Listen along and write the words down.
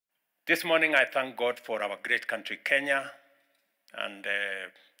This morning, I thank God for our great country, Kenya, and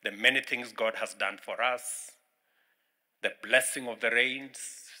the many things God has done for us, the blessing of the rains,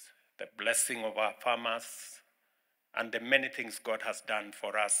 the blessing of our farmers, and the many things God has done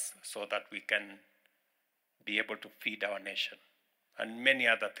for us so that we can be able to feed our nation, and many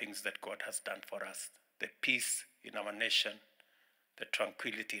other things that God has done for us, the peace in our nation, the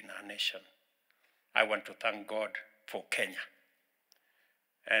tranquility in our nation. I want to thank God for Kenya.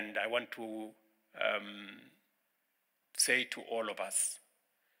 And I want to say to all of us,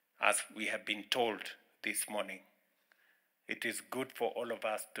 as we have been told this morning, it is good for all of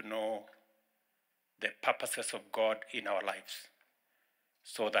us to know the purposes of God in our lives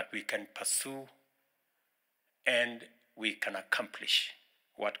so that we can pursue and we can accomplish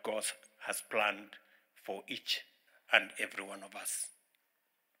what God has planned for each and every one of us.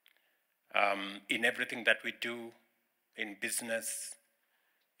 In everything that we do, in business,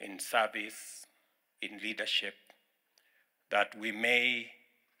 in service, in leadership, that we may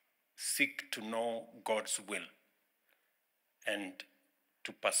seek to know God's will and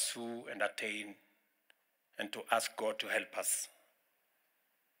to pursue and attain and to ask God to help us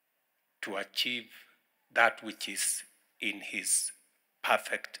to achieve that which is in His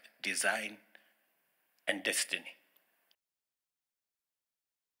perfect design and destiny.